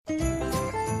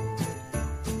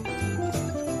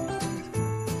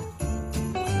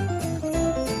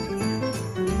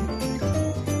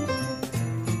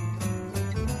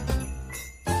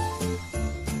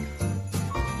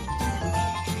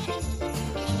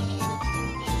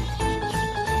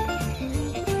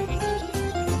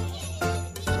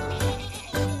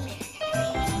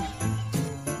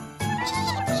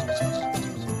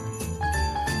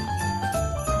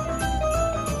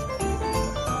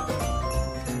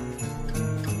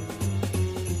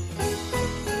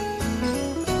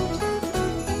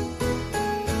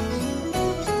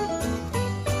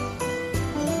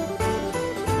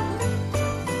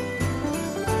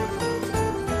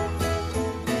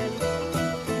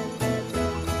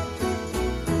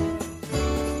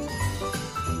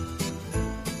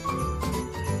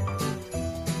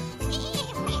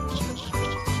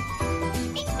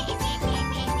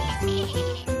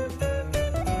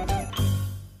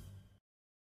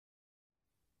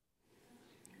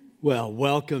Well,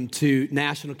 welcome to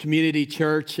National Community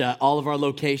Church. All of our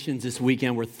locations this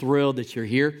weekend. We're thrilled that you're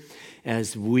here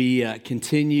as we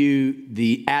continue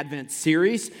the Advent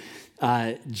series.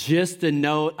 Just a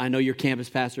note, I know your campus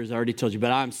pastor has already told you,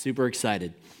 but I'm super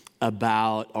excited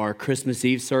about our Christmas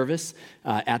Eve service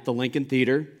at the Lincoln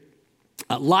Theater.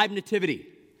 Live nativity.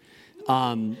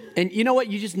 And you know what?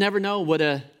 You just never know what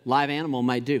a live animal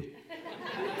might do.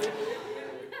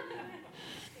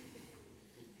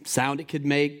 Sound it could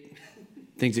make.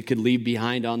 Things it could leave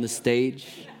behind on the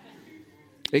stage.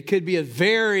 It could be a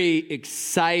very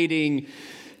exciting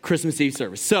Christmas Eve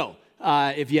service. So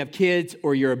if you have kids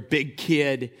or you're a big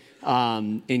kid,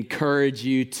 encourage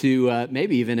you to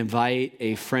maybe even invite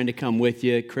a friend to come with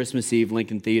you. Christmas Eve,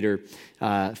 Lincoln Theater,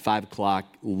 5 o'clock.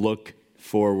 Look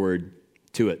forward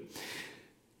to it.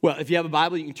 Well, if you have a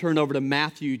Bible, you can turn over to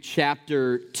Matthew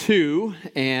chapter 2,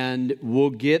 and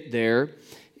we'll get there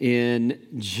in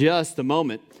just a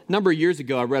moment. A number of years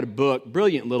ago, I read a book,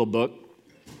 brilliant little book,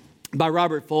 by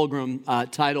Robert Fulghum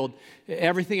titled,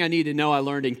 Everything I Need to Know I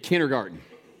Learned in Kindergarten.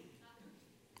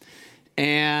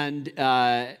 And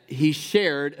he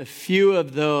shared a few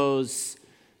of those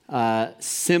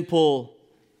simple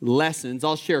lessons.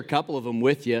 I'll share a couple of them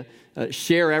with you.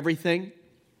 Share everything.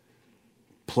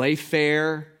 Play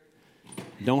fair.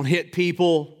 Don't hit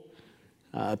people.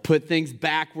 Put things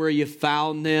back where you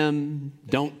found them.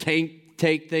 Don't take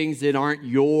things that aren't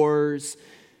yours.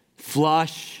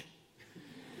 Flush.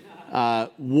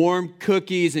 Warm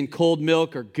cookies and cold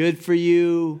milk are good for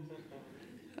you.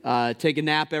 Take a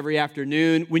nap every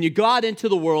afternoon. When you go out into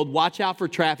the world, watch out for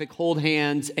traffic, hold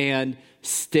hands, and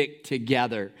stick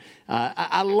together.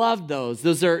 I love those.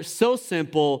 Those are so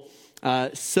simple,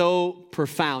 so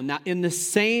profound. Now, in the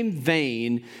same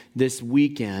vein, this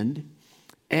weekend,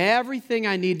 everything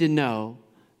I need to know,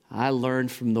 I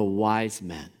learned from the wise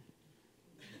men.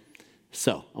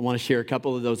 So I want to share a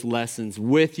couple of those lessons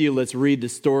with you. Let's read the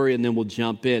story and then we'll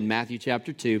jump in. Matthew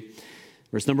chapter 2,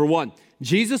 verse number 1.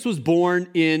 Jesus was born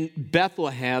in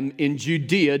Bethlehem in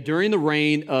Judea during the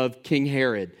reign of King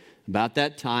Herod. About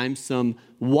that time, some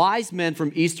wise men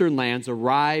from eastern lands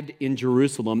arrived in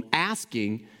Jerusalem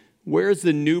asking, "Where's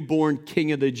the newborn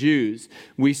King of the Jews?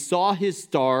 We saw his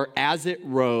star as it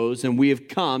rose, and we have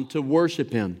come to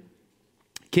worship him."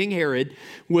 King Herod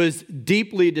was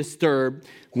deeply disturbed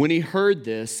when he heard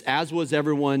this, as was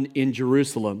everyone in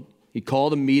Jerusalem. He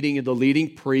called a meeting of the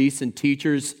leading priests and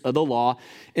teachers of the law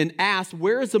and asked,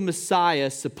 "Where is the Messiah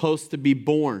supposed to be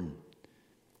born?"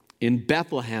 "In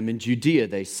Bethlehem in Judea,"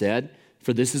 they said,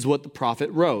 "for this is what the prophet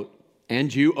wrote.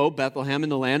 And you, O Bethlehem, in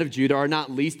the land of Judah, are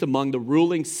not least among the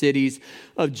ruling cities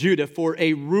of Judah, for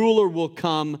a ruler will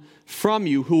come from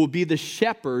you who will be the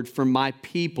shepherd for my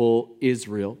people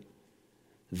Israel."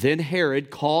 Then Herod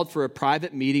called for a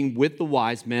private meeting with the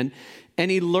wise men, and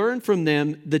he learned from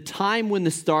them the time when the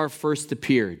star first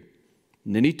appeared.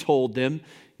 And then he told them,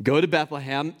 "Go to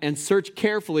Bethlehem and search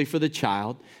carefully for the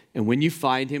child, and when you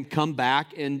find him, come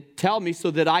back and tell me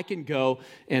so that I can go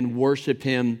and worship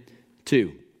him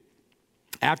too."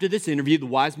 After this interview, the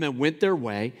wise men went their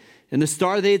way, and the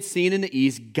star they had seen in the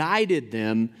east guided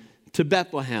them to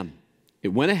Bethlehem.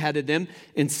 It went ahead of them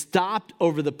and stopped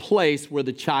over the place where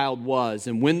the child was.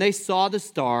 And when they saw the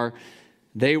star,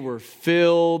 they were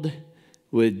filled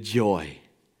with joy.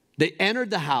 They entered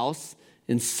the house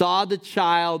and saw the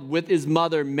child with his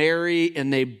mother Mary,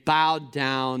 and they bowed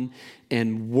down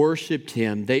and worshiped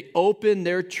him. They opened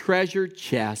their treasure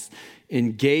chest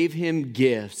and gave him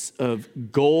gifts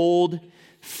of gold,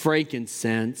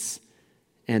 frankincense,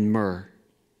 and myrrh.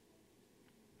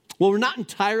 Well, we're not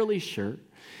entirely sure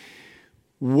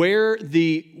where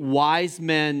the wise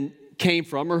men came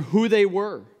from or who they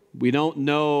were. We don't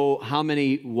know how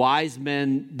many wise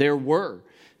men there were.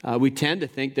 We tend to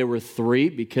think there were 3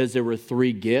 because there were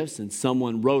 3 gifts, and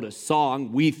someone wrote a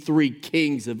song, "We 3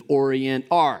 Kings of Orient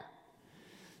are."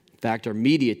 In fact, our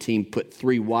media team put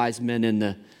 3 wise men in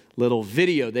the little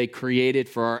video they created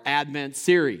for our Advent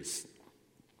series.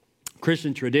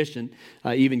 Christian tradition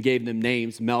even gave them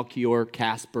names, Melchior,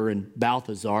 Casper, and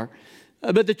Balthazar.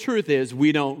 But the truth is,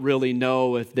 we don't really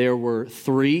know if there were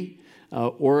 3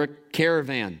 or a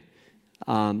caravan.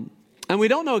 And we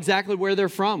don't know exactly where they're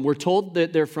from. We're told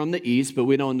that they're from the east, but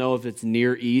we don't know if it's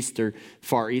near east or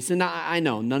far east. And I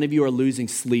know none of you are losing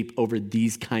sleep over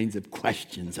these kinds of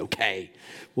questions, okay?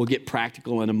 We'll get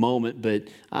practical in a moment, but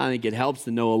I think it helps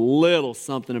to know a little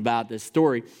something about this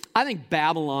story. I think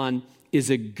Babylon is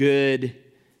a good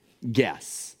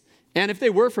guess. And if they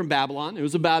were from Babylon, it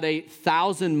was about a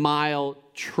 1,000-mile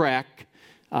trek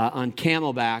on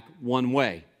camelback one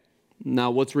way. Now,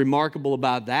 what's remarkable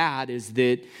about that is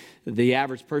that the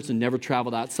average person never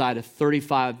traveled outside a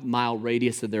 35-mile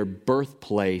radius of their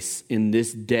birthplace in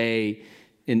this day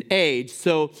and age.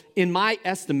 So in my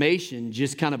estimation,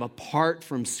 just kind of apart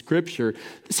from Scripture,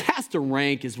 this has to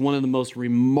rank as one of the most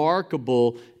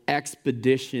remarkable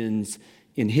expeditions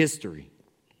in history.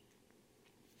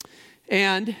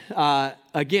 And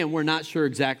again, we're not sure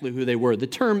exactly who they were. The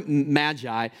term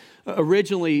magi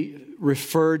originally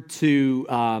referred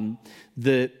to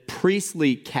the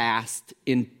priestly caste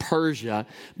in Persia,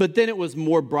 but then it was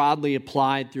more broadly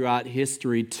applied throughout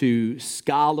history to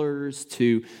scholars,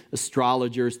 to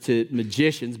astrologers, to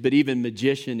magicians. But even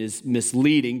magician is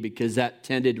misleading because that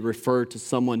tended to refer to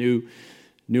someone who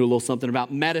knew a little something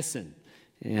about medicine.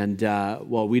 And,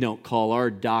 we don't call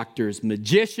our doctors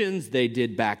magicians. They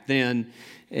did back then.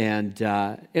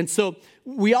 And so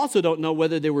we also don't know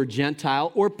whether they were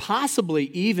Gentile or possibly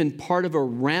even part of a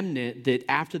remnant that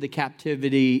after the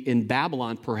captivity in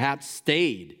Babylon perhaps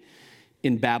stayed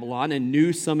in Babylon and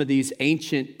knew some of these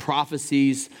ancient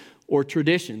prophecies or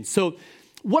traditions. So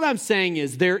what I'm saying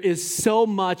is there is so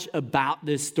much about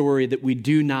this story that we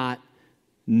do not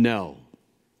know.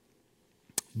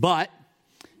 But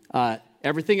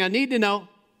everything I need to know,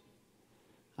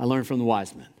 I learned from the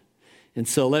wise men. And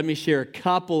so let me share a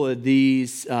couple of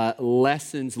these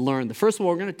lessons learned. The first one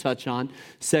we're going to touch on.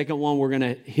 Second one we're going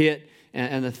to hit.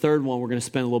 And the third one we're going to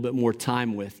spend a little bit more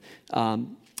time with.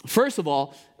 First of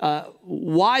all,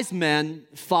 wise men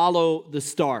follow the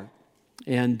star.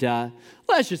 And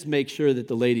let's just make sure that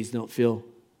the ladies don't feel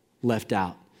left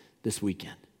out this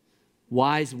weekend.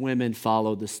 Wise women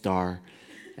follow the star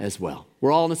as well.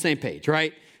 We're all on the same page,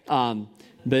 right?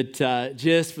 But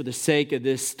just for the sake of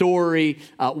this story,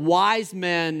 wise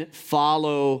men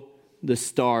follow the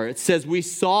star. It says, we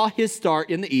saw his star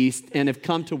in the east and have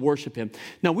come to worship him.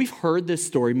 Now, we've heard this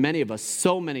story, many of us,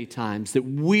 so many times that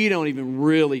we don't even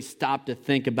really stop to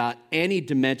think about any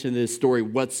dimension of this story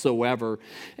whatsoever.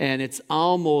 And it's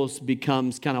almost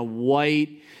becomes kind of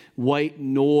white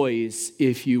noise,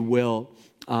 if you will.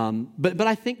 But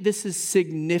I think this is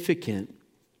significant.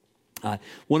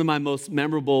 One of my most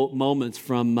memorable moments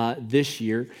from this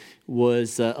year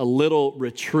was a little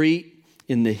retreat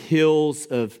in the hills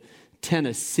of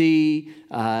Tennessee.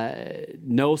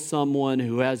 Know someone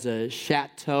who has a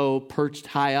chateau perched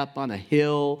high up on a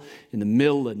hill in the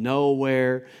middle of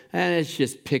nowhere, and it's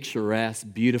just picturesque,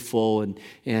 beautiful.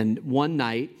 And one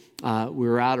night we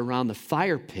were out around the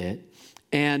fire pit,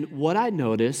 and what I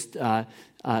noticed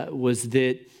was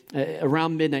that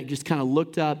around midnight, just kind of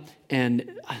looked up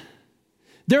and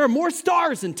there are more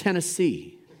stars in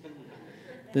Tennessee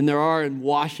than there are in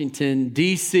Washington,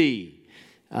 D.C.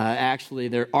 Actually,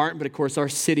 there aren't, but of course our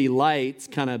city lights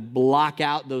kind of block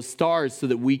out those stars so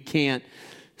that we can't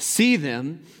see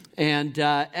them. And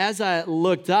as I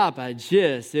looked up,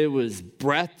 it was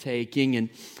breathtaking.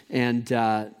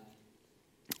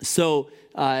 So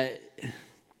Ryan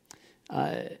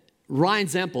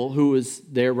Zempel, who was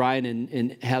there, Ryan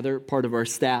and Heather, part of our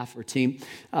staff or team,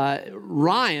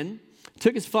 Ryan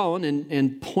took his phone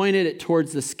and pointed it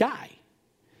towards the sky.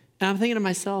 And I'm thinking to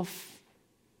myself,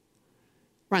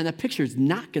 Ryan, that picture is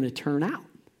not going to turn out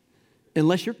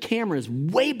unless your camera is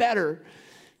way better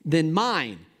than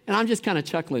mine. And I'm just kind of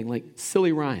chuckling, like,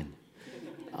 silly Ryan.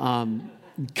 Come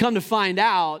to find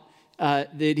out that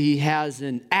he has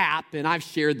an app, and I've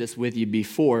shared this with you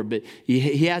before, but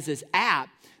he has this app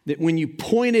that when you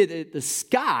point it at the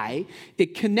sky,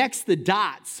 it connects the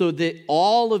dots so that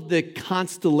all of the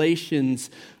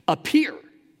constellations appear.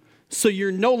 So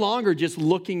you're no longer just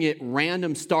looking at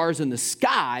random stars in the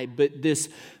sky, but this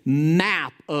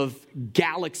map of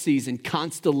galaxies and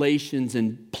constellations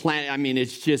and planets. I mean,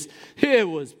 it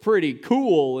was pretty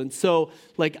cool. And so,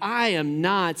 I am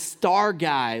not star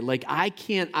guy. That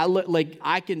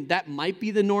might be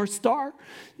the North Star.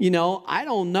 I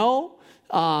don't know.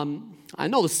 I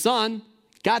know the sun,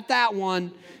 got that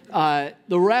one.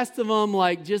 The rest of them,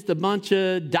 just a bunch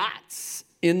of dots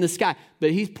in the sky.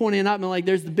 But he's pointing up and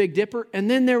there's the Big Dipper. And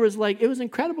then there was it was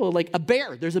incredible, a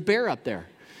bear. There's a bear up there.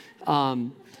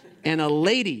 And a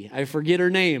lady, I forget her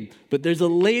name, but there's a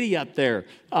lady up there.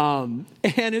 And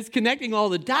it's connecting all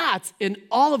the dots. And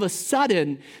all of a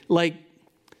sudden,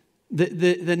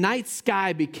 the night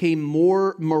sky became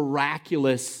more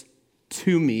miraculous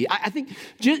to me. I think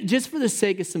just for the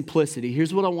sake of simplicity,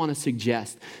 here's what I want to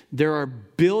suggest. There are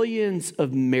billions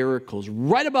of miracles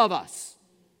right above us,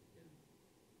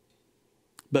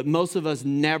 but most of us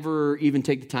never even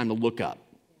take the time to look up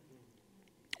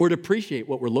or to appreciate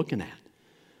what we're looking at,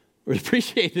 or to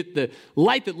appreciate that the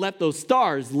light that left those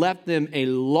stars left them a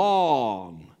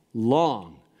long,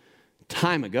 long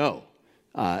time ago.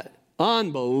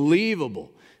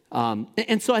 Unbelievable.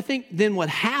 And so I think then what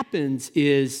happens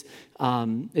is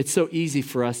it's so easy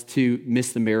for us to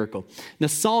miss the miracle. Now,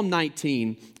 Psalm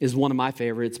 19 is one of my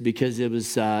favorites because it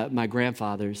was my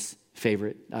grandfather's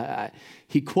favorite.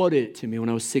 He quoted it to me when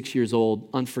I was 6 years old,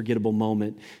 unforgettable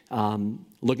moment,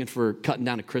 looking for cutting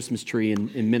down a Christmas tree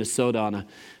in Minnesota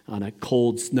on a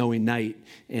cold, snowy night.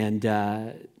 And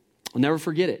I'll never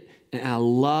forget it. And I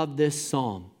love this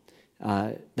psalm.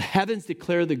 The heavens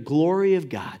declare the glory of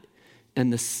God,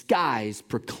 and the skies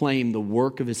proclaim the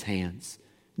work of his hands.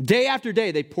 Day after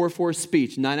day, they pour forth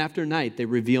speech. Night after night, they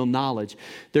reveal knowledge.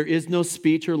 There is no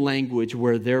speech or language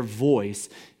where their voice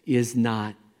is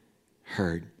not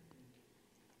heard.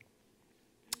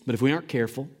 But if we aren't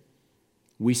careful,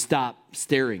 we stop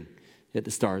staring at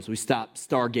the stars. We stop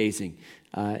stargazing,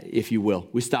 if you will.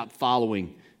 We stop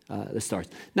following the stars.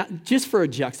 Now, just for a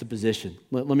juxtaposition,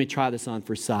 let me try this on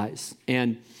for size.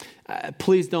 And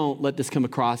please don't let this come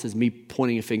across as me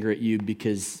pointing a finger at you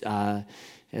because,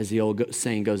 as the old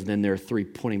saying goes, then there are three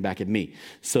pointing back at me.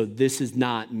 So this is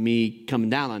not me coming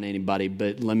down on anybody,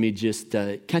 but let me just,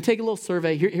 can I take a little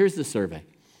survey? Here's the survey.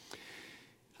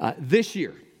 This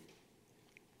year,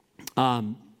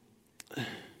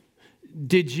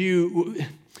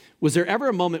 was there ever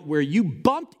a moment where you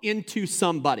bumped into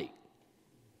somebody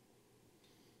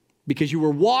because you were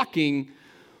walking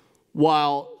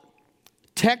while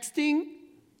texting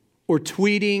or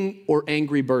tweeting or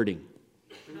angry birding?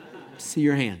 See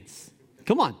your hands.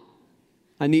 Come on.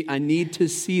 I need to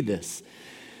see this.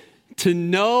 To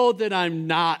know that I'm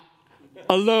not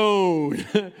alone.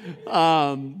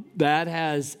 That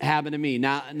has happened to me.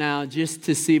 Now, just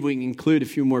to see if we can include a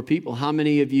few more people, how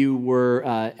many of you were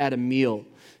at a meal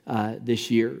this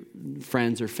year,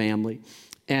 friends or family?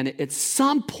 And at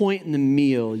some point in the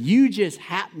meal, you just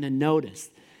happened to notice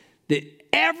that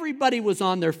everybody was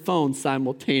on their phone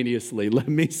simultaneously. Let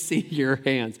me see your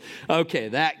hands. Okay,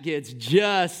 that gets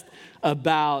just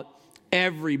about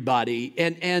everybody.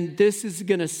 And this is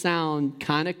going to sound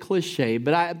kind of cliche,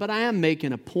 but I am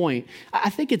making a point. I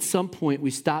think at some point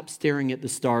we stop staring at the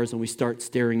stars and we start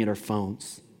staring at our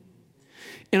phones.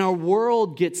 And our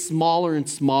world gets smaller and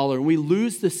smaller, and we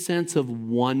lose the sense of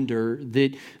wonder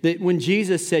that when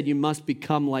Jesus said you must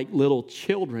become like little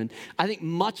children, I think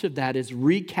much of that is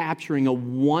recapturing a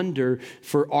wonder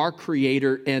for our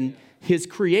Creator and his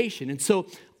creation. And so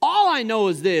all I know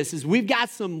is this, is we've got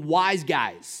some wise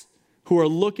guys who are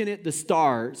looking at the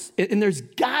stars, and there's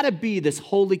got to be this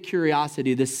holy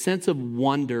curiosity, this sense of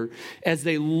wonder as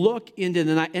they look into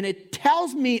the night, and it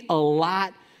tells me a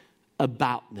lot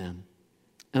about them.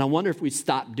 And I wonder if we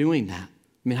stop doing that.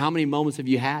 I mean, how many moments have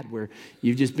you had where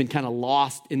you've just been kind of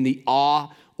lost in the awe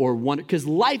or wonder? Because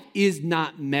life is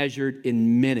not measured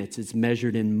in minutes. It's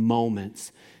measured in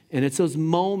moments. And it's those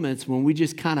moments when we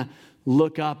just kind of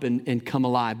look up and come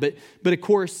alive. But of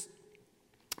course,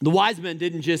 the wise men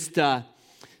didn't just stare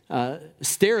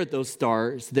at those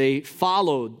stars. They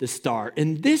followed the star.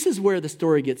 And this is where the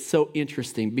story gets so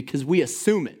interesting because we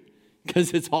assume it.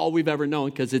 Because it's all we've ever known,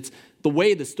 because it's the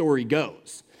way the story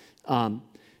goes.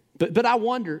 But I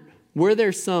wonder, were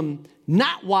there some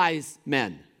not wise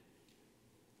men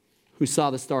who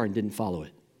saw the star and didn't follow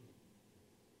it?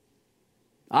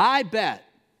 I bet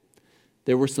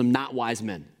there were some not wise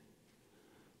men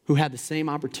who had the same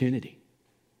opportunity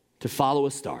to follow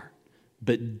a star,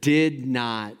 but did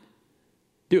not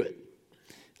do it.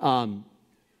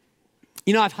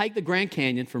 I've hiked the Grand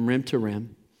Canyon from rim to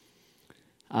rim.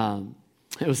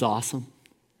 It was awesome.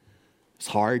 It was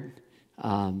hard.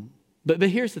 But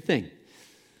here's the thing.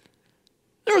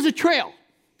 There was a trail,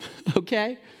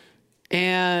 okay?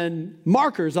 And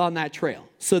markers on that trail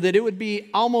so that it would be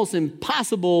almost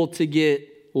impossible to get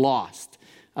lost.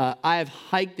 I have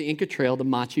hiked the Inca Trail to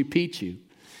Machu Picchu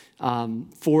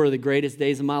for the greatest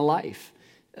days of my life.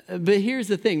 But here's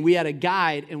the thing. We had a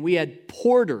guide and we had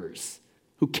porters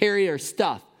who carried our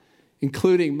stuff,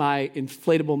 including my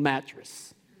inflatable mattress.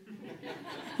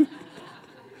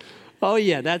 Oh,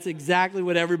 yeah, that's exactly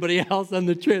what everybody else on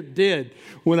the trip did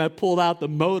when I pulled out the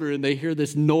motor and they hear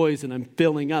this noise and I'm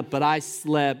filling up. But I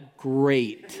slept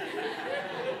great.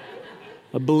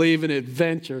 I believe in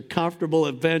adventure, comfortable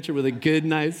adventure with a good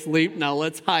night's sleep. Now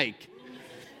let's hike.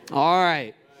 All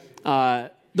right.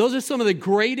 Those are some of the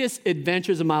greatest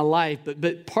adventures of my life.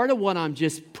 But part of what I'm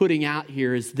just putting out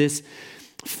here is this.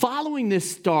 Following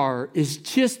this star is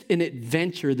just an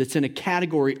adventure that's in a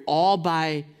category all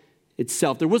by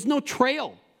itself. There was no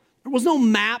trail. There was no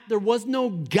map. There was no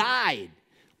guide.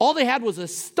 All they had was a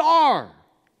star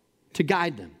to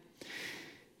guide them.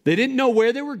 They didn't know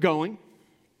where they were going,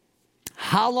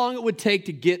 how long it would take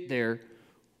to get there,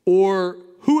 or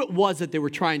who it was that they were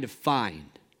trying to find.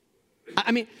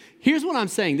 I mean, here's what I'm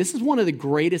saying. This is one of the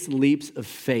greatest leaps of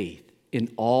faith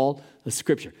in all of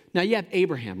Scripture. Now, you have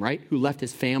Abraham, right, who left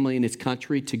his family and his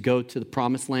country to go to the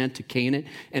promised land, to Canaan.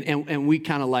 And we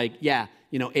kind of like, yeah,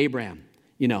 Abraham,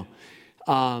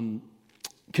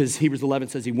 because Hebrews 11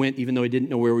 says he went even though he didn't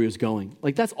know where he was going.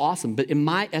 Like, that's awesome. But in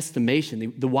my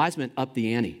estimation, the wise men upped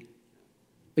the ante.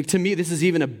 Like, to me, this is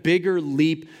even a bigger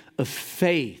leap of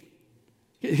faith.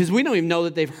 Because we don't even know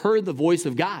that they've heard the voice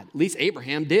of God. At least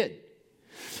Abraham did.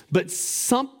 But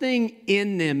something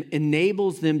in them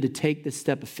enables them to take this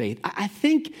step of faith. I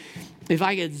think if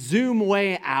I could zoom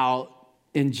way out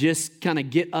and just kind of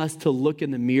get us to look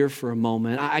in the mirror for a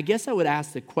moment, I guess I would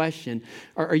ask the question,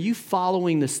 are you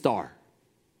following the star?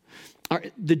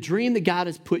 The dream that God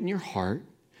has put in your heart,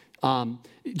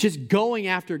 just going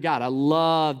after God. I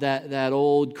love that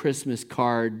old Christmas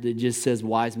card that just says,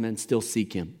 wise men still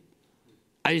seek him.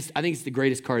 I think it's the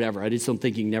greatest card ever. I just don't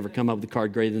think you can never come up with a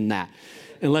card greater than that.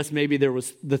 Unless maybe there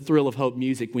was the Thrill of Hope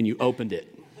music when you opened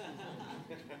it.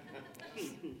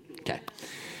 Okay.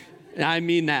 I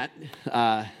mean that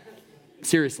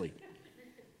seriously.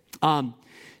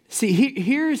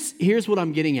 Here's what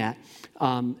I'm getting at.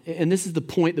 And this is the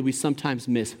point that we sometimes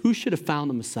miss. Who should have found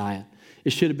the Messiah?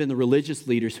 It should have been the religious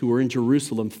leaders who were in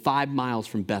Jerusalem 5 miles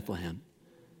from Bethlehem.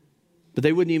 But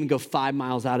they wouldn't even go 5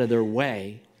 miles out of their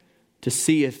way to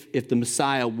see if the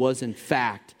Messiah was in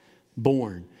fact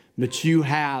born. But you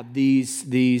have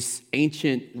these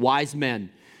ancient wise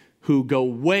men who go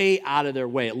way out of their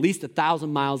way, at least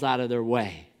 1,000 miles out of their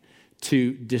way,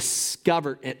 to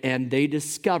discover it. And they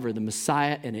discover the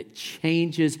Messiah, and it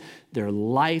changes their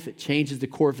life. It changes the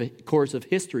course of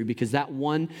history, because that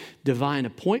one divine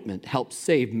appointment helped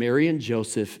save Mary and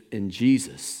Joseph and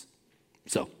Jesus.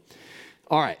 So,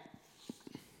 all right,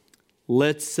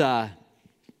 let's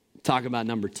talk about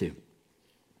number 2.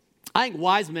 I think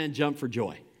wise men jump for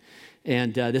joy.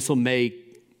 And this will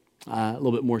make a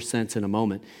little bit more sense in a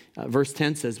moment. Verse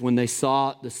 10 says, when they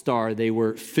saw the star, they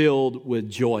were filled with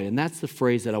joy. And that's the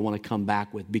phrase that I want to come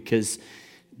back with, because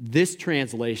this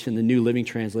translation, the New Living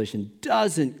Translation,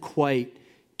 doesn't quite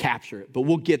capture it. But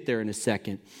we'll get there in a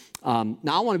second. Now,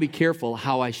 I want to be careful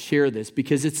how I share this,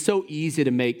 because it's so easy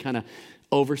to make kind of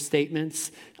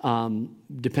overstatements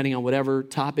depending on whatever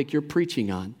topic you're preaching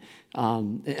on.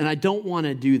 And I don't want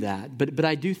to do that, but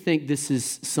I do think this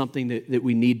is something that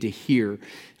we need to hear.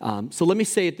 So let me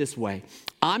say it this way.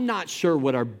 I'm not sure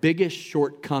what our biggest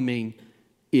shortcoming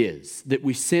is, that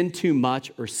we sin too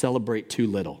much or celebrate too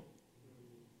little.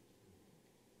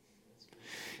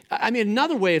 I mean,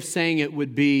 another way of saying it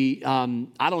would be,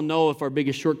 I don't know if our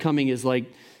biggest shortcoming is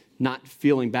like not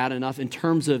feeling bad enough in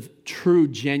terms of true,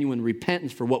 genuine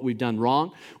repentance for what we've done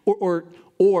wrong,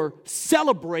 or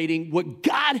celebrating what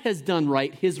God has done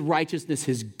right, his righteousness,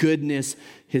 his goodness,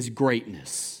 his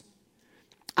greatness.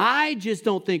 I just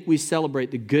don't think we celebrate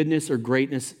the goodness or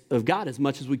greatness of God as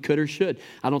much as we could or should.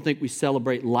 I don't think we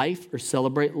celebrate life or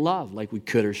celebrate love like we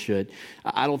could or should.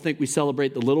 I don't think we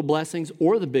celebrate the little blessings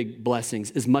or the big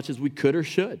blessings as much as we could or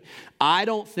should. I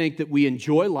don't think that we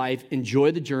enjoy life,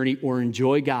 enjoy the journey, or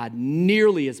enjoy God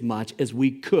nearly as much as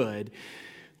we could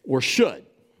or should.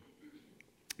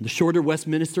 The shorter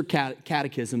Westminster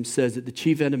Catechism says that the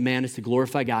chief end of man is to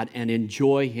glorify God and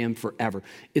enjoy him forever.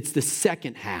 It's the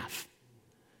second half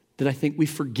that I think we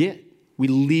forget. We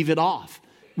leave it off.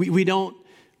 We don't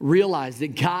realize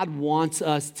that God wants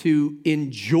us to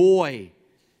enjoy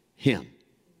him.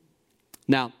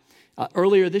 Now,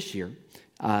 earlier this year,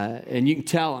 and you can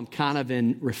tell I'm kind of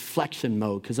in reflection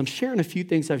mode because I'm sharing a few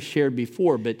things I've shared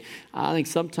before, but I think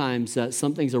sometimes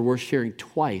some things are worth sharing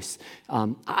twice.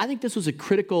 I think this was a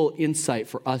critical insight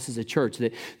for us as a church,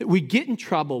 that we get in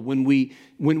trouble when we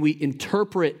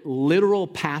interpret literal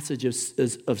passages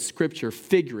of Scripture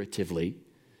figuratively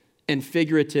and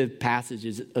figurative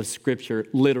passages of Scripture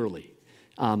literally.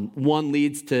 One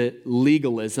leads to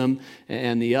legalism,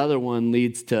 and the other one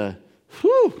leads to,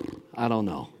 I don't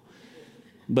know.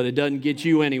 But it doesn't get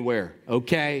you anywhere,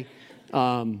 okay?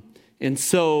 And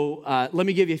so let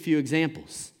me give you a few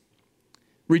examples.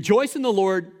 Rejoice in the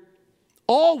Lord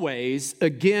always.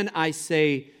 Again, I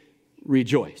say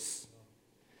rejoice.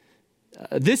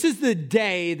 This is the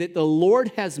day that the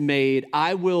Lord has made.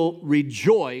 I will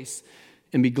rejoice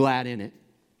and be glad in it.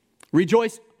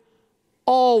 Rejoice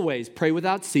always. Pray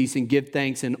without ceasing. Give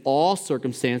thanks in all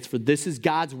circumstance, for this is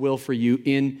God's will for you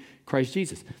in Christ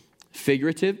Jesus.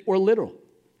 Figurative or literal?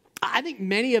 I think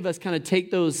many of us kind of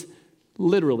take those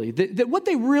literally. That what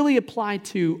they really apply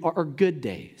to are good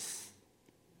days.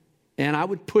 And I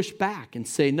would push back and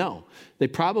say no. They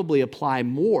probably apply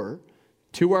more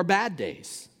to our bad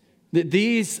days. That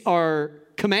these are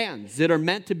commands that are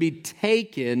meant to be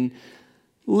taken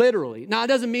Literally. Now, it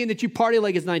doesn't mean that you party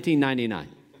like it's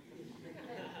 1999.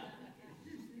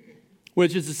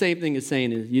 Which is the same thing as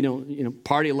saying is you don't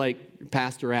party like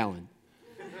Pastor Allen.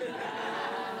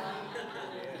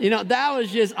 That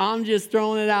was I'm just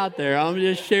throwing it out there. I'm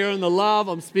just sharing the love.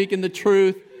 I'm speaking the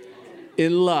truth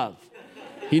in love.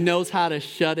 He knows how to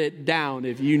shut it down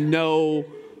if you know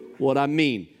what I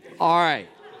mean. All right.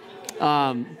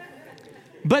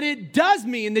 But it does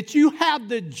mean that you have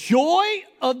the joy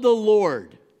of the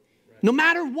Lord. No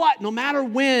matter what, no matter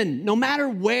when, no matter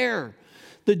where.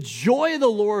 The joy of the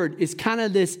Lord is kind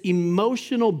of this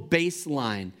emotional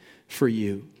baseline for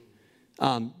you.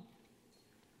 Now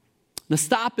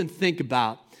stop and think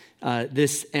about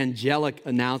this angelic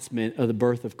announcement of the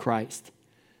birth of Christ.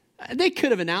 They could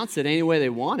have announced it any way they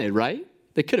wanted, right?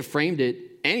 They could have framed it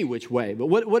any which way. But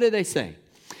what did they say?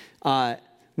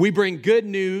 We bring good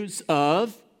news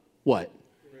of what?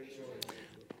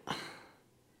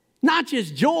 Not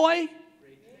just joy.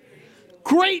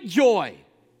 Great joy.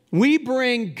 We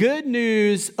bring good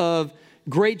news of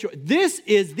great joy. This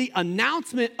is the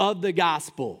announcement of the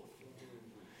gospel.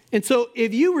 And so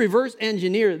if you reverse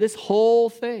engineer this whole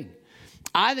thing,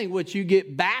 I think what you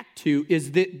get back to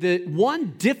is that the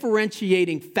one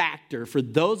differentiating factor for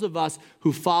those of us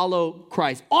who follow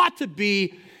Christ ought to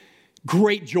be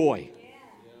great joy.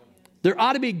 There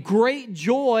ought to be great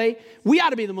joy. We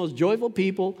ought to be the most joyful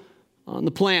people on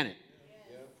the planet.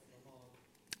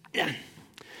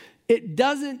 It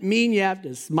doesn't mean you have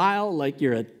to smile like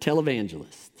you're a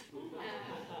televangelist.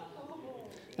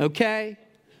 Okay?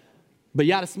 But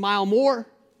you ought to smile more.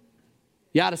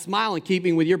 You ought to smile in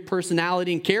keeping with your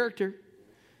personality and character.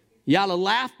 You ought to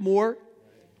laugh more.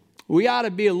 We ought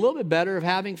to be a little bit better of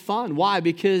having fun. Why?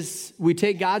 Because we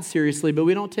take God seriously, but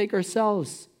we don't take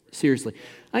ourselves seriously.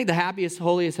 I think the happiest,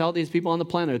 holiest, healthiest people on the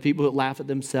planet are the people that laugh at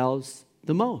themselves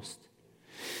the most.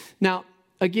 Now,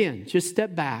 again, just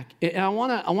step back. And I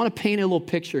want to paint a little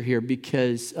picture here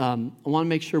because I want to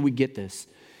make sure we get this.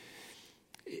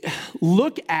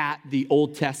 Look at the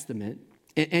Old Testament,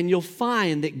 and you'll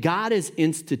find that God has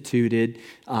instituted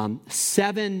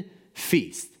 7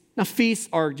 feasts. Now, feasts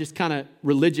are just kind of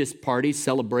religious parties,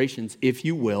 celebrations, if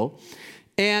you will.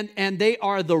 And they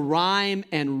are the rhyme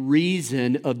and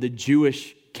reason of the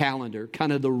Jewish calendar,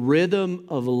 kind of the rhythm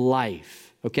of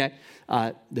life, okay?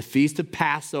 The Feast of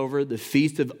Passover, the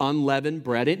Feast of Unleavened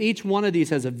Bread, and each one of these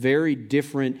has a very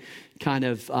different kind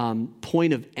of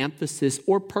point of emphasis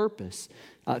or purpose.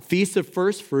 Feast of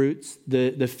First Fruits,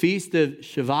 the Feast of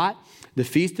Shavuot, the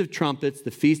Feast of Trumpets,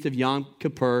 the Feast of Yom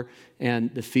Kippur,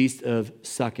 and the Feast of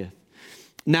Succoth.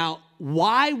 Now,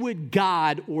 why would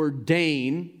God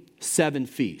ordain 7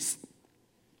 feasts?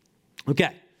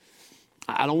 Okay,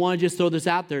 I don't want to just throw this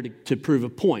out there to prove a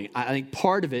point. I think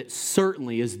part of it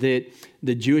certainly is that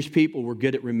the Jewish people were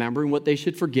good at remembering what they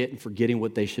should forget and forgetting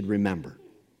what they should remember.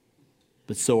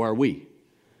 But so are we.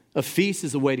 A feast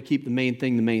is a way to keep the main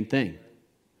thing the main thing.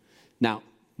 Now,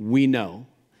 we know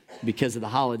because of the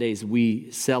holidays we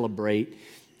celebrate,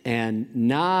 and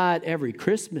not every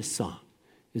Christmas song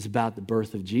is about the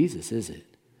birth of Jesus, is it?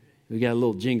 We got a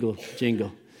little jingle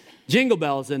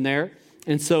bells in there.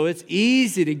 And so it's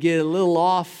easy to get a little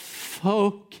off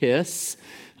focus.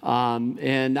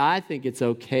 And I think it's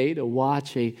okay to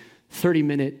watch a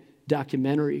 30-minute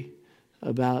documentary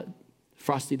about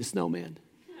Frosty the Snowman.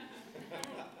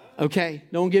 Okay,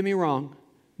 don't get me wrong.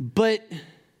 But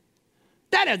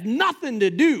that has nothing to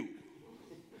do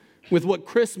with what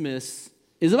Christmas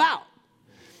is about.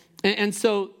 And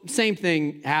so same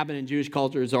thing happened in Jewish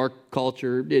culture as our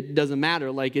culture. It doesn't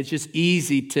matter. Like, it's just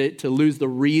easy to lose the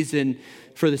reason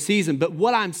for the season. But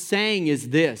what I'm saying is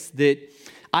this, that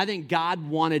I think God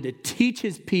wanted to teach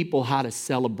his people how to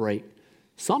celebrate.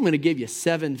 So I'm going to give you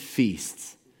 7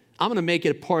 feasts. I'm going to make it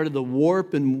a part of the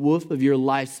warp and woof of your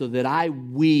life so that I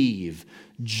weave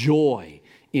joy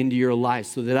into your life,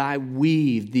 so that I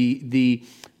weave the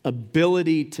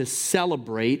ability to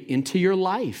celebrate into your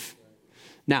life.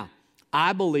 Now,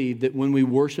 I believe that when we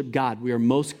worship God, we are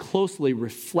most closely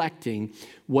reflecting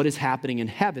what is happening in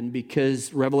heaven,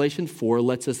 because Revelation 4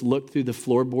 lets us look through the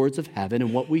floorboards of heaven,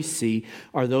 and what we see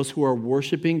are those who are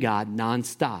worshiping God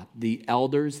nonstop. The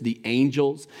elders, the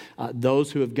angels,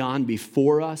 those who have gone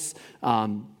before us.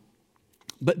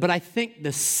 But I think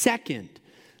the second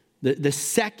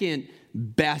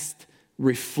best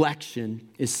reflection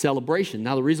is celebration.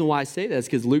 Now, the reason why I say that is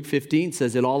because Luke 15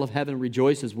 says that all of heaven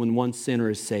rejoices when one sinner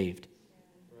is saved.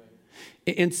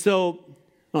 Right. And so,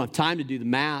 I don't have time to do the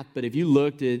math, but if you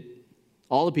looked at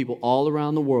all the people all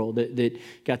around the world that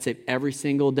got saved every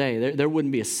single day. There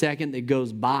wouldn't be a second that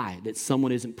goes by that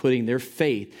someone isn't putting their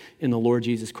faith in the Lord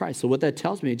Jesus Christ. So what that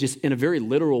tells me, just in a very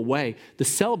literal way, the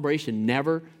celebration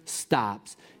never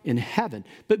stops in heaven.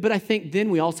 But I think then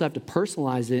we also have to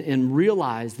personalize it and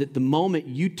realize that the moment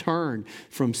you turn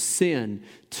from sin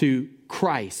to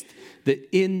Christ, that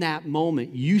in that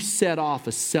moment you set off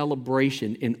a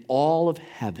celebration in all of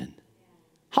heaven.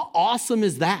 How awesome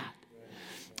is that?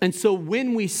 And so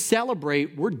when we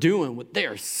celebrate, we're doing what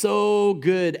they're so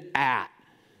good at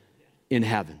in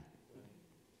heaven.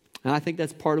 And I think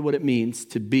that's part of what it means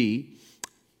to be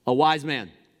a wise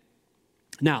man.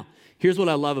 Now, here's what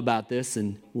I love about this,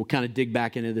 and we'll kind of dig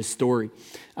back into this story.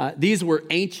 These were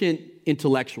ancient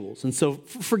intellectuals. And so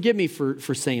forgive me for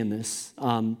saying this,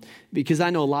 because I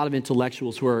know a lot of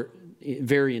intellectuals who are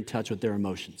very in touch with their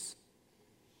emotions.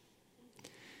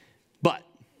 But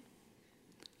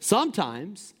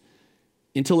sometimes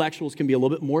intellectuals can be a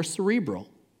little bit more cerebral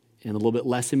and a little bit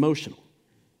less emotional.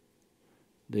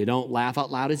 They don't laugh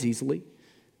out loud as easily,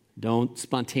 don't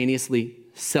spontaneously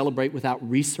celebrate without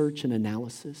research and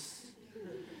analysis.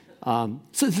 So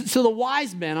the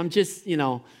wise men, I'm just,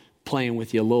 playing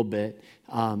with you a little bit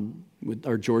with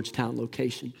our Georgetown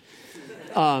location.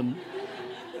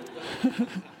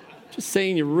 Just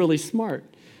saying you're really smart.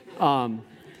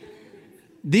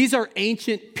 These are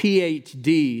ancient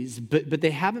PhDs, but they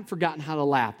haven't forgotten how to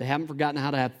laugh. They haven't forgotten how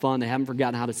to have fun. They haven't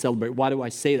forgotten how to celebrate. Why do I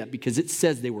say that? Because it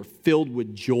says they were filled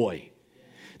with joy.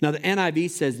 Now, the NIV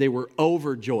says they were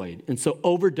overjoyed, and so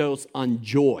overdose on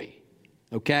joy,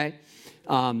 okay?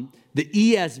 The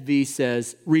ESV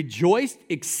says rejoiced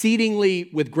exceedingly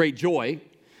with great joy,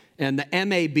 and the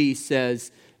MAB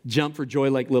says jump for joy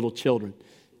like little children.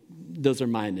 Those are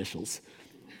my initials.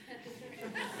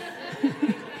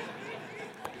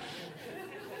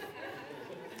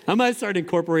 I might start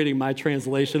incorporating my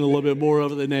translation a little bit more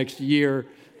over the next year,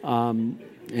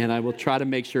 and I will try to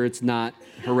make sure it's not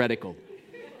heretical.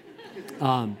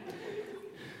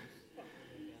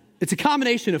 It's a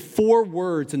combination of 4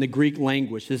 words in the Greek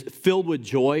language. It's filled with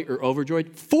joy or overjoyed.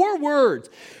 4 words.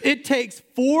 It takes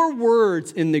 4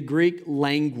 words in the Greek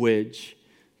language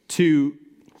to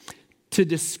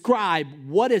describe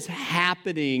what is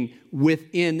happening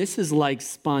within. This is like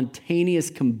spontaneous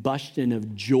combustion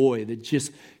of joy that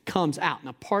just comes out.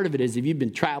 Now, part of it is if you've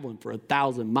been traveling for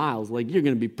 1,000 miles, you're going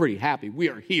to be pretty happy. We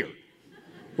are here.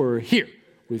 We're here.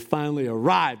 We finally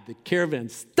arrived. The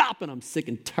caravan's stopping. I'm sick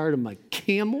and tired of my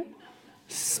camel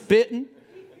spitting.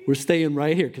 We're staying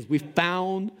right here because we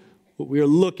found what we are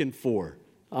looking for.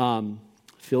 I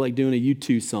feel like doing a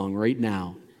U2 song right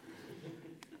now.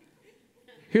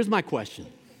 Here's my question.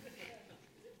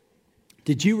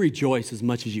 Did you rejoice as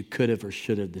much as you could have or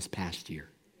should have this past year?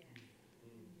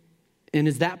 And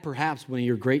is that perhaps one of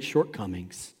your great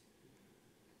shortcomings?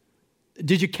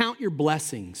 Did you count your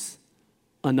blessings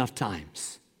enough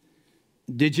times?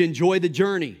 Did you enjoy the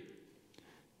journey?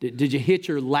 Did you hit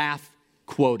your laugh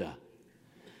quota?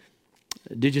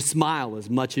 Did you smile as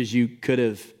much as you could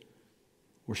have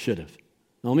or should have?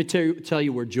 Now, let me tell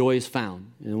you where joy is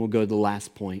found, and then we'll go to the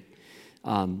last point.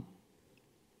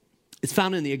 It's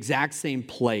found in the exact same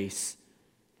place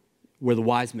where the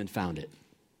wise men found it.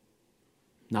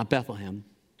 Not Bethlehem.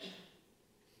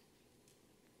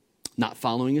 Not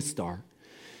following a star.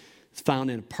 It's found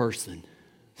in a person.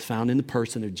 It's found in the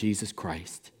person of Jesus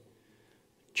Christ.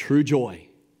 True joy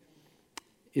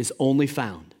is only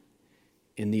found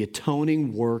in the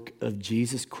atoning work of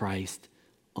Jesus Christ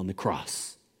on the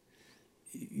cross.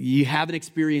 You haven't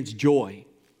experienced joy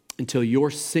until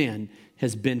your sin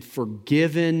has been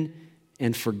forgiven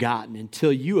and forgotten,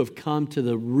 until you have come to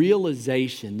the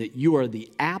realization that you are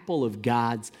the apple of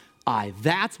God's eye.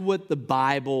 That's what the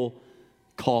Bible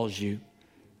calls you.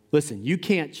 Listen, you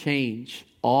can't change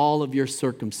all of your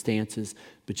circumstances,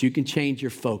 but you can change your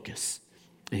focus.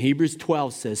 And Hebrews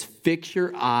 12 says, fix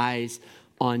your eyes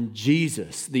on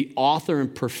Jesus, the author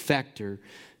and perfecter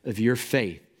of your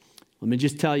faith. Let me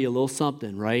just tell you a little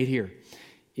something right here.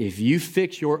 If you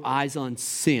fix your eyes on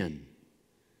sin,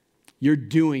 you're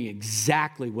doing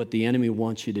exactly what the enemy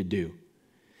wants you to do.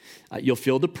 You'll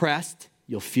feel depressed.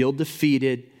 You'll feel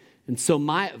defeated. And so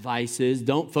my advice is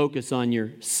don't focus on your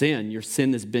sin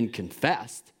that's been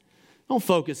confessed. Don't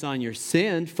focus on your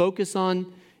sin. Focus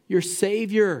on your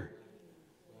Savior.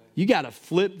 You got to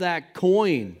flip that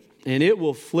coin, and it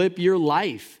will flip your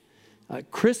life.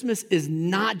 Christmas is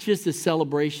not just a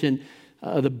celebration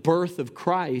of the birth of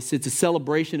Christ. It's a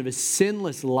celebration of his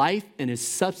sinless life and his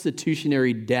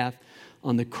substitutionary death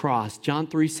on the cross. John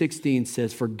 3:16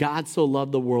 says, "For God so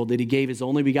loved the world that he gave his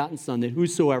only begotten Son, that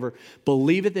whosoever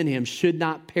believeth in him should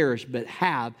not perish, but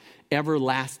have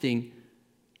everlasting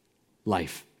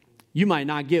life." You might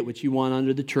not get what you want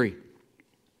under the tree.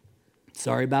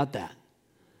 Sorry about that.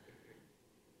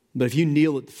 But if you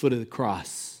kneel at the foot of the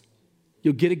cross,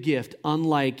 you'll get a gift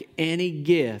unlike any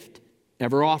gift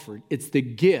ever offered. It's the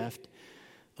gift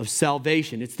of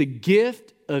salvation. It's the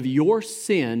gift of your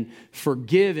sin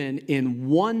forgiven in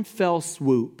one fell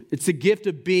swoop. It's the gift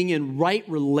of being in right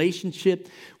relationship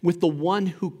with the one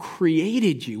who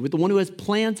created you, with the one who has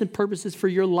plans and purposes for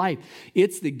your life.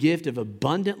 It's the gift of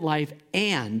abundant life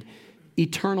and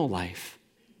eternal life.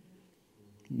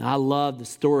 And I love the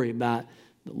story about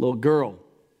the little girl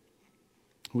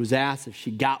who was asked if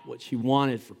she got what she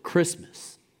wanted for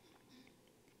Christmas.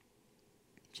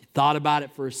 She thought about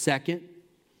it for a second.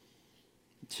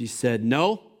 She said,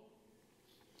 "No.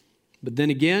 But then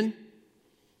again,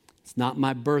 it's not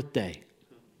my birthday."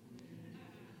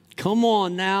 Come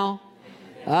on now.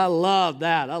 I love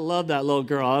that. I love that little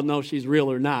girl. I don't know if she's real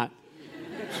or not.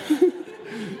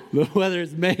 But whether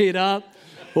it's made up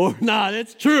or not,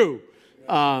 it's true.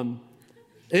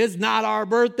 It's not our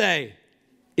birthday.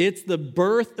 It's the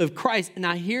birth of Christ.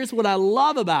 Now, here's what I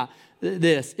love about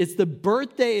this. It's the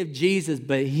birthday of Jesus,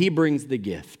 but he brings the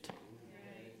gift.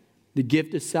 The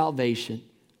gift of salvation.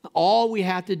 All we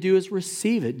have to do is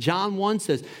receive it. John 1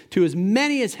 says, "To as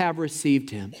many as have received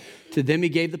him, to them he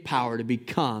gave the power to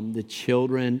become the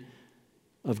children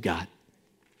of God."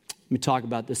 Let me talk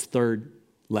about this third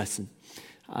lesson.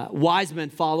 Wise men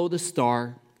follow the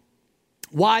star.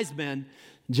 Wise men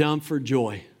jump for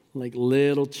joy like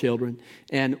little children.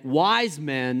 And wise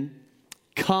men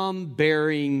come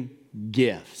bearing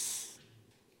gifts.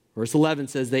 Verse 11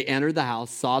 says, "They entered the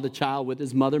house, saw the child with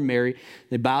his mother Mary.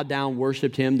 They bowed down,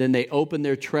 worshiped him. Then they opened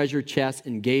their treasure chests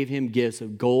and gave him gifts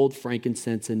of gold,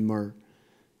 frankincense, and myrrh."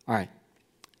 All right,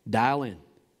 dial in. I'm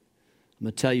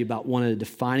going to tell you about one of the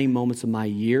defining moments of my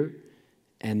year,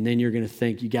 and then you're going to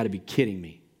think, you got to be kidding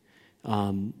me.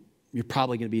 You're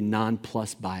probably going to be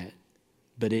nonplussed by it.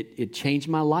 But it changed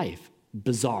my life.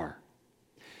 Bizarre.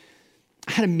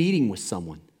 I had a meeting with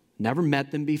someone. Never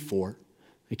met them before.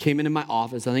 They came into my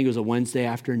office. I think it was a Wednesday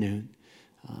afternoon.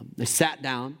 They sat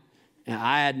down, and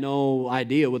I had no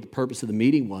idea what the purpose of the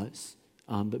meeting was.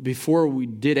 But before we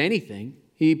did anything,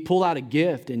 he pulled out a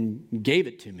gift and gave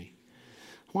it to me.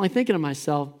 I'm only thinking to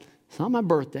myself, it's not my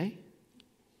birthday.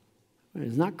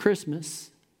 It's not Christmas.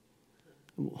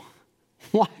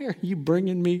 Why are you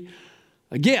bringing me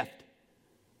a gift?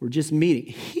 We're just meeting.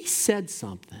 He said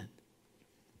something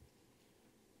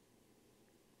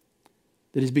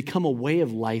that has become a way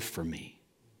of life for me.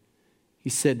 He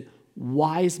said,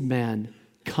 "Wise men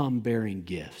come bearing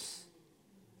gifts."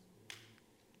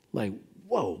 Like,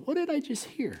 whoa, what did I just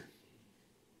hear?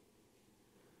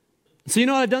 So you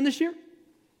know what I've done this year?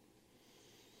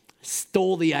 I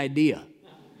stole the idea.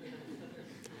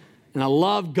 And I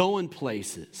love going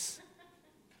places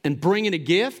and bringing a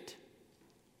gift,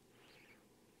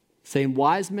 saying,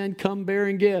 "Wise men come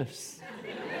bearing gifts."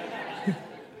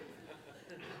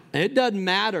 And it doesn't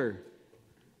matter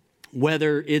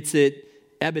whether it's at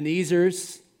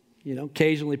Ebenezer's,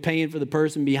 occasionally paying for the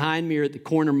person behind me, or at the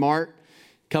corner mart.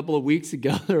 A couple of weeks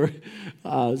ago,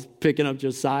 I was picking up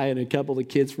Josiah, and a couple of the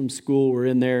kids from school were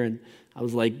in there, and I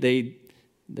was like, they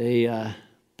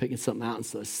picking something out, and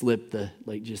so I slipped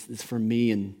it's for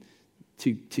me and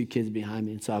two kids behind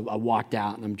me. And so I walked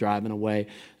out, and I'm driving away.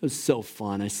 It was so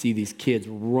fun. I see these kids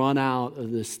run out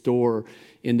of the store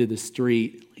into the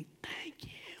street, like, thank you,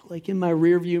 like in my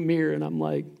rearview mirror. And I'm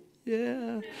like,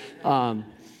 yeah.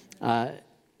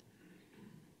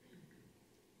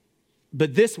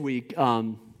 But this week,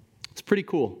 it's pretty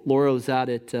cool. Laura was out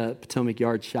at Potomac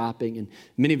Yard shopping, and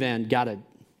minivan got a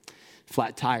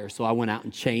flat tire. So I went out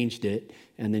and changed it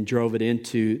and then drove it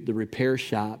into the repair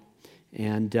shop.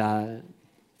 And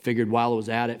figured while I was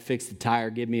at it, fix the tire,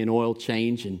 give me an oil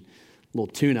change and a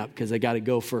little tune-up because I got to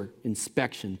go for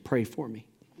inspection. Pray for me.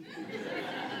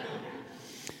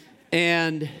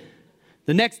 And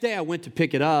the next day I went to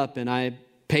pick it up, and I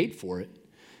paid for it.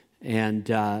 And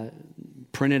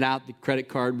printed out the credit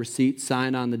card receipt,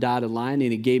 signed on the dotted line,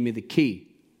 and he gave me the key.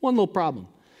 One little problem.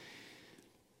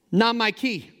 Not my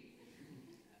key.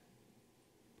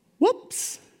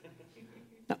 Whoops.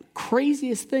 Now,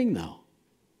 craziest thing, though.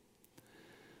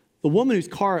 The woman whose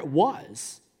car it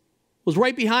was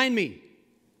right behind me.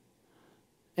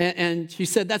 And she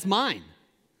said, "That's mine."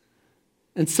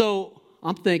 And so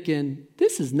I'm thinking,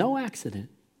 this is no accident.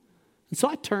 And so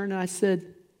I turned and I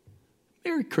said,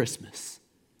 "Merry Christmas.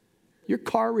 Your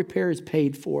car repair is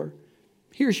paid for.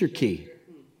 Here's your key."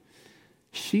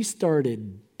 she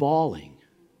started bawling.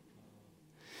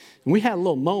 And we had a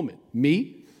little moment.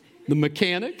 Me, the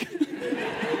mechanic,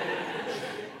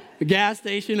 the gas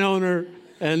station owner,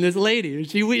 and this lady.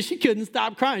 She couldn't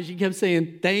stop crying. She kept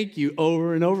saying, thank you,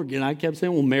 over and over again. I kept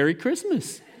saying, well, Merry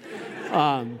Christmas.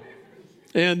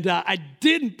 And I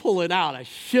didn't pull it out. I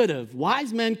should have.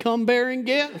 Wise men come bearing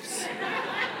gifts.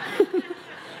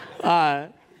 Now,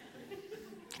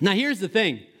 here's the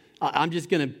thing. I'm just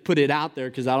going to put it out there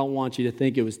because I don't want you to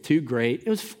think it was too great. It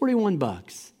was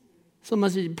 $41. So it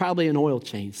must be probably an oil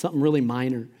change, something really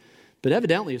minor. But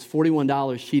evidently, it's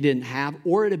 $41 she didn't have,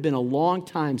 or it had been a long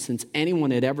time since anyone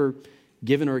had ever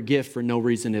given her a gift for no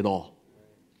reason at all.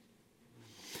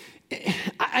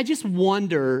 I just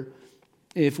wonder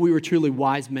if we were truly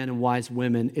wise men and wise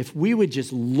women, if we would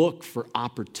just look for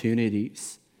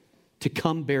opportunities to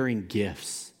come bearing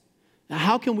gifts. Now,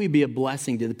 how can we be a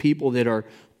blessing to the people that are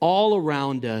all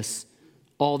around us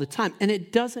all the time? And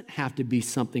it doesn't have to be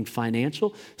something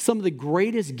financial. Some of the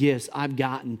greatest gifts I've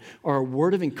gotten are a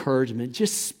word of encouragement,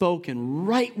 just spoken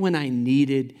right when I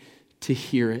needed to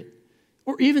hear it.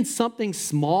 Or even something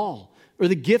small, or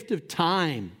the gift of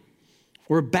time,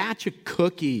 or a batch of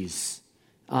cookies.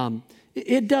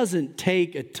 It doesn't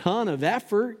take a ton of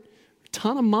effort, a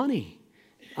ton of money.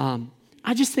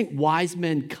 I just think wise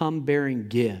men come bearing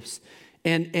gifts.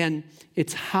 And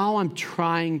it's how I'm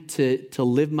trying to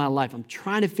live my life. I'm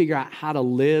trying to figure out how to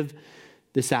live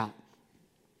this out.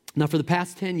 Now, for the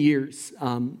past 10 years,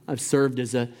 I've served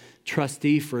as a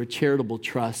trustee for a charitable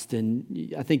trust.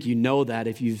 And I think you know that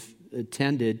if you've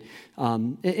attended.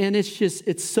 And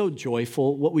it's so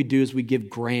joyful. What we do is we give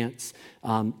grants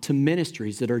to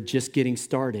ministries that are just getting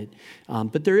started.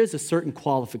 But there is a certain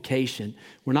qualification.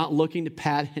 We're not looking to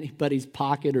pad anybody's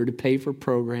pocket or to pay for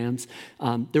programs.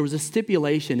 There was a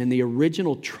stipulation in the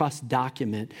original trust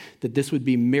document that this would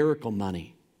be miracle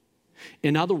money.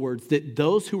 In other words, that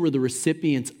those who were the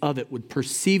recipients of it would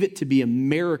perceive it to be a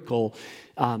miracle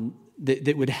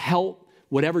that would help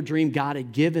whatever dream God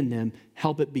had given them,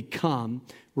 help it become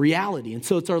reality. And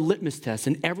so it's our litmus test.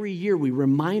 And every year we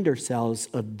remind ourselves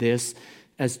of this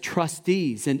as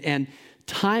trustees. And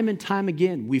time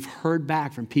again, we've heard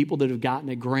back from people that have gotten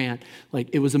a grant, like,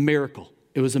 it was a miracle.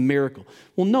 It was a miracle.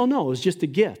 Well, no, it was just a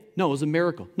gift. No, it was a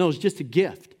miracle. No, it was just a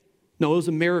gift. No, it was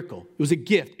a miracle. It was a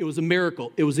gift. It was a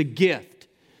miracle. It was a gift.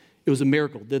 It was a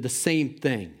miracle. They're the same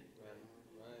thing.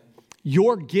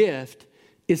 Your gift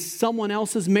is someone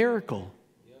else's miracle.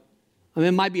 I mean,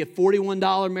 it might be a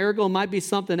 $41 miracle. It might be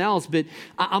something else. But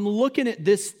I'm looking at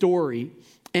this story,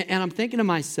 and I'm thinking to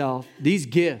myself, these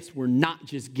gifts were not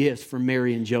just gifts for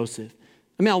Mary and Joseph.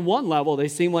 I mean, on one level, they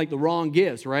seem like the wrong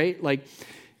gifts, right? Like,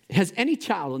 has any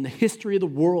child in the history of the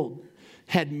world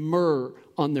had myrrh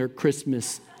on their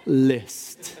Christmas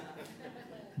list?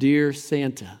 Dear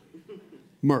Santa,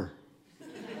 myrrh.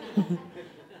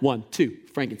 1, 2,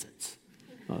 frankincense.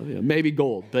 Maybe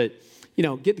gold. But,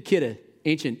 get the kid a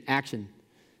ancient action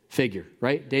figure,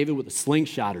 right? David with a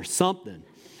slingshot or something.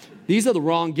 These are the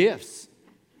wrong gifts.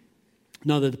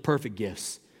 No, they're the perfect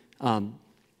gifts.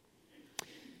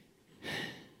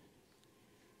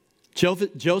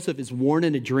 Joseph is warned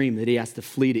in a dream that he has to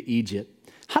flee to Egypt.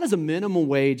 How does a minimum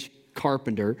wage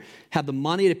carpenter have the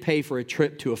money to pay for a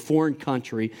trip to a foreign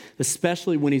country,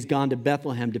 especially when he's gone to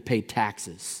Bethlehem to pay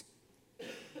taxes?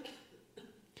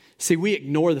 See, we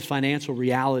ignore the financial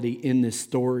reality in this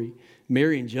story.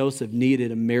 Mary and Joseph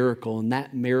needed a miracle, and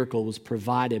that miracle was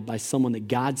provided by someone that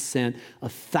God sent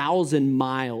 1,000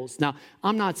 miles. Now,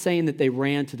 I'm not saying that they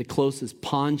ran to the closest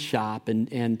pawn shop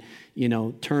and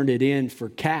turned it in for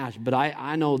cash, but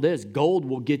I know this. Gold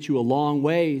will get you a long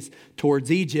ways towards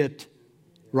Egypt,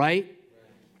 right?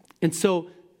 And so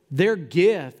their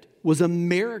gift was a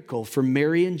miracle for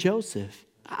Mary and Joseph.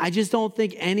 I just don't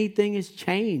think anything has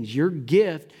changed. Your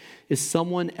gift is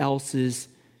someone else's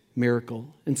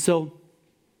miracle. And so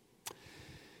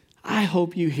I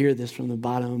hope you hear this from the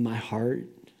bottom of my heart.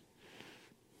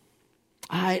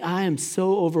 I am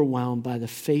so overwhelmed by the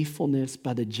faithfulness,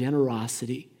 by the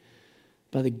generosity,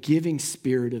 by the giving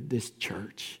spirit of this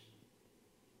church.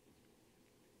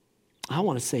 I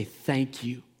want to say thank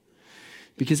you,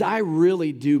 because I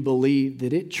really do believe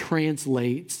that it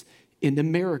translates into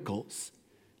miracles.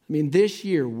 I mean, this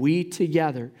year, we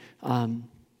together,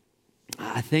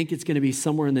 I think it's going to be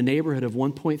somewhere in the neighborhood of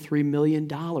 $1.3 million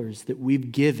that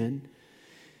we've given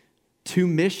to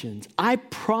missions. I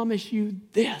promise you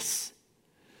this.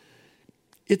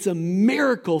 It's a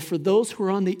miracle for those who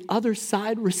are on the other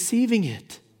side receiving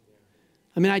it.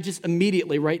 I mean, I just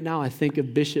immediately right now I think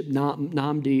of Bishop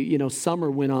Namdi. You know,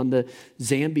 Summer went on the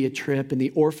Zambia trip and the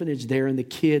orphanage there and the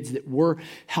kids that we're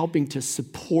helping to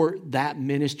support that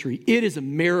ministry. It is a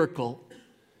miracle.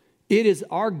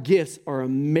 Our gifts are a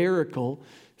miracle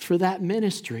for that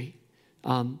ministry.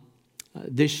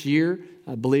 This year,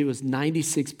 I believe it was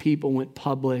 96 people went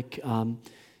public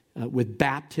with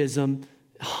baptism.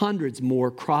 Hundreds more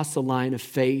crossed the line of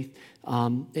faith.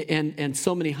 And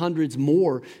so many hundreds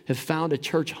more have found a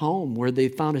church home where they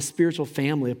found a spiritual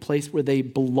family, a place where they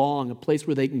belong, a place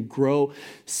where they can grow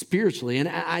spiritually. And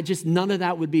none of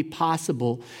that would be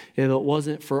possible if it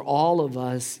wasn't for all of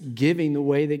us giving the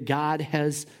way that God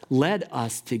has led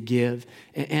us to give.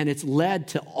 And it's led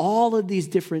to all of these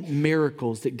different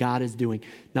miracles that God is doing.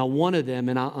 Now, one of them,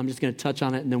 and I'm just going to touch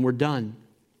on it and then we're done,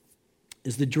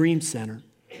 is the Dream Center.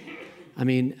 I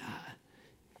mean,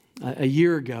 a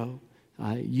year ago,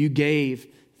 you gave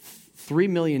 $3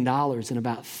 million in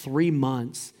about 3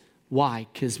 months. Why?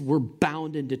 Because we're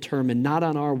bound and determined, not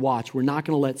on our watch. We're not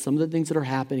going to let some of the things that are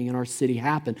happening in our city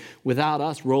happen without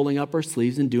us rolling up our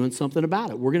sleeves and doing something about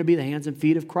it. We're going to be the hands and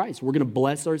feet of Christ. We're going to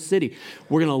bless our city.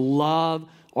 We're going to love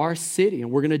our city,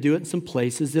 and we're going to do it in some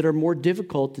places that are more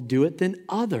difficult to do it than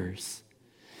others.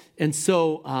 And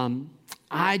so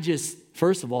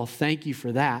first of all, thank you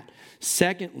for that.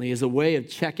 Secondly, as a way of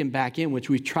checking back in, which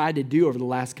we've tried to do over the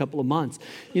last couple of months.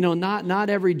 You know, not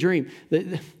every dream.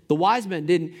 The wise men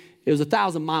didn't, it was a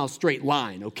 1,000-mile straight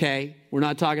line, okay? We're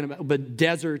not talking about, but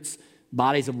deserts,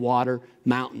 bodies of water,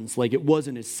 mountains. Like it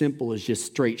wasn't as simple as just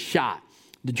straight shot.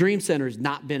 The Dream Center has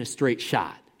not been a straight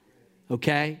shot,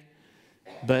 okay?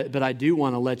 But I do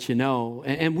want to let you know,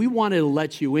 and we wanted to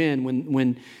let you in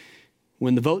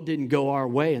when the vote didn't go our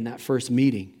way in that first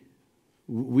meeting.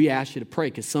 We ask you to pray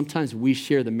because sometimes we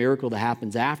share the miracle that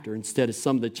happens after instead of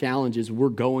some of the challenges we're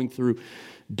going through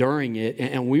during it.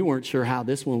 And we weren't sure how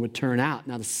this one would turn out.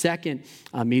 Now, the second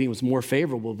meeting was more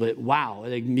favorable, but wow,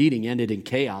 the meeting ended in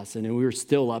chaos. And we were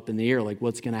still up in the air, like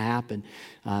what's going to happen.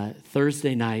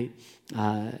 Thursday night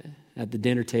at the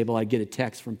dinner table, I get a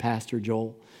text from Pastor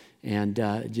Joel. And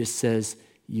it just says,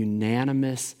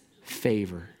 unanimous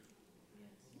favor.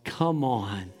 Come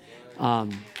on.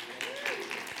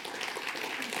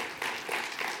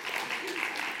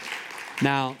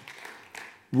 Now,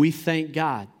 we thank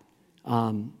God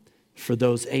for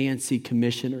those ANC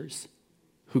commissioners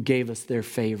who gave us their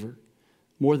favor.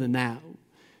 More than that,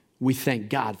 we thank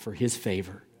God for his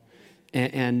favor.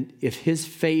 And if his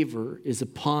favor is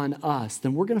upon us,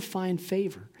 then we're going to find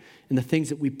favor in the things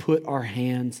that we put our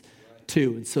hands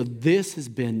to. And so this has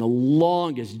been the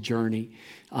longest journey.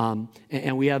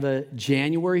 And we have a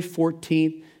January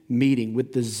 14th meeting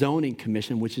with the Zoning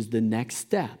Commission, which is the next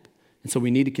step. And so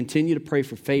we need to continue to pray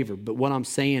for favor. But what I'm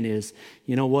saying is,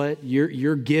 you know what?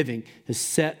 Your giving has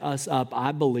set us up,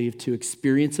 I believe, to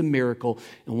experience a miracle.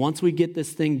 And once we get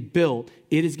this thing built,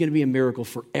 it is going to be a miracle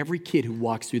for every kid who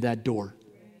walks through that door.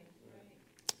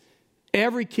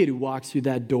 Every kid who walks through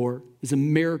that door is a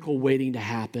miracle waiting to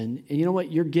happen. And you know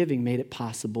what? Your giving made it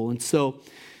possible. And so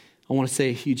I want to say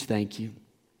a huge thank you.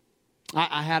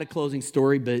 I had a closing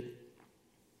story, but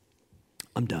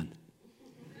I'm done.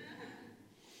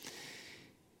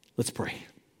 Let's pray.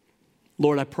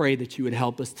 Lord, I pray that you would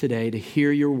help us today to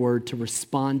hear your word, to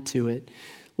respond to it.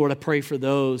 Lord, I pray for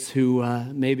those who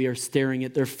maybe are staring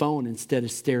at their phone instead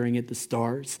of staring at the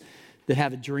stars, that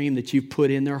have a dream that you've put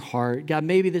in their heart. God,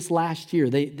 maybe this last year,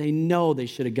 they know they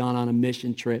should have gone on a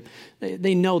mission trip.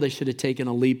 They know they should have taken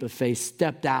a leap of faith,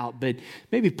 stepped out, but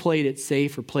maybe played it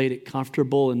safe or played it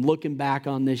comfortable. And looking back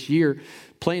on this year,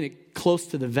 playing it close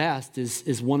to the vest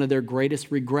is one of their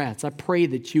greatest regrets. I pray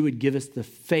that you would give us the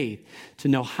faith to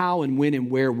know how and when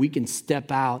and where we can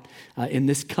step out in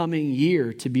this coming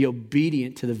year to be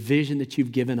obedient to the vision that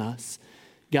you've given us.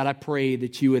 God, I pray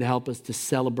that you would help us to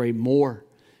celebrate more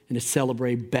and to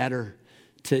celebrate better,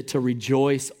 to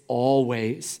rejoice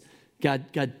always. God,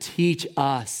 teach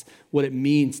us what it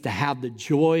means to have the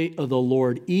joy of the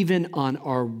Lord even on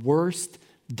our worst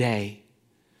day.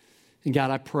 And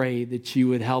God, I pray that you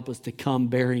would help us to come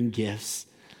bearing gifts.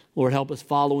 Lord, help us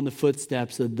follow in the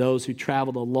footsteps of those who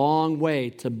traveled a long way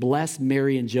to bless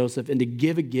Mary and Joseph and to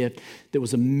give a gift that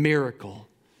was a miracle.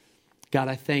 God,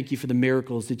 I thank you for the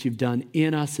miracles that you've done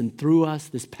in us and through us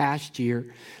this past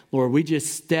year. Lord, we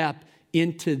just step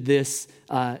into this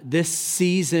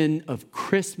season of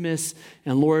Christmas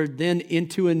and, Lord, then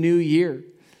into a new year.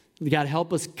 God,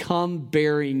 help us come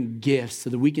bearing gifts so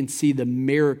that we can see the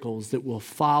miracles that will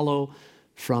follow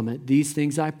from it. These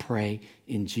things I pray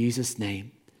in Jesus'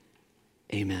 name.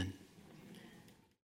 Amen.